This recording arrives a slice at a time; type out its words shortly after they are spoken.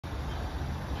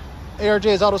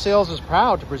ARJ's Auto Sales is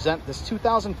proud to present this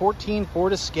 2014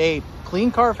 Ford Escape.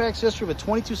 Clean Carfax history with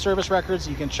 22 service records.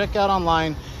 You can check out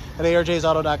online at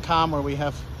arjsauto.com, where we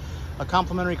have a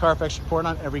complimentary Carfax report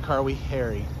on every car we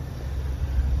carry.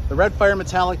 The red fire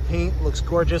metallic paint looks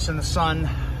gorgeous in the sun.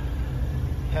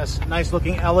 Has nice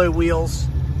looking alloy wheels.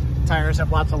 Tires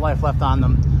have lots of life left on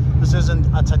them. This is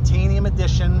a titanium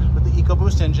edition with the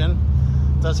EcoBoost engine.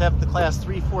 It does have the class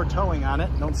 3-4 towing on it.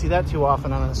 Don't see that too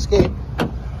often on an Escape.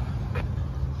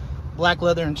 Black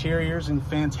leather interiors in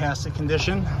fantastic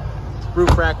condition.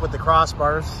 Roof rack with the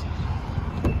crossbars.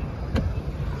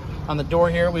 On the door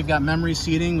here, we've got memory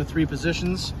seating with 3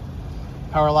 positions.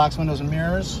 Power locks, windows and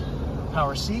mirrors.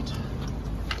 Power seat.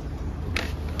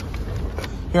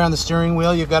 Here on the steering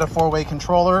wheel, you've got a 4-way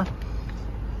controller.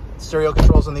 Stereo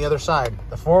controls on the other side.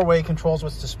 The 4-way controls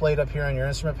what's displayed up here on your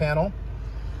instrument panel.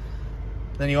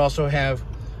 Then you also have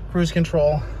cruise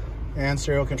control and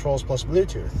stereo controls plus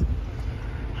Bluetooth.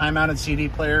 High-mounted CD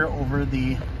player over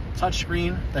the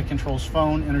touchscreen that controls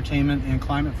phone, entertainment, and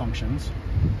climate functions.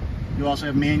 You also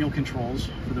have manual controls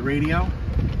for the radio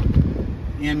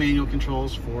and manual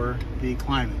controls for the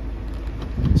climate.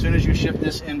 As soon as you shift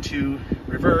this into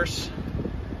reverse,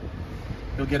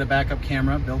 you'll get a backup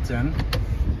camera built in,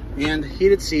 and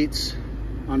heated seats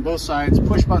on both sides,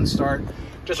 push button start.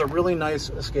 Just a really nice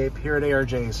Escape here at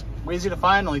ARJ's. We're easy to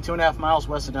find, only 2.5 miles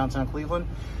west of downtown Cleveland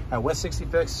at West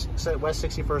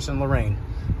 61st and Lorraine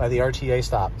by the RTA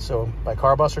stop. So by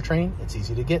car, bus, or train, it's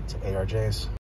easy to get to ARJ's.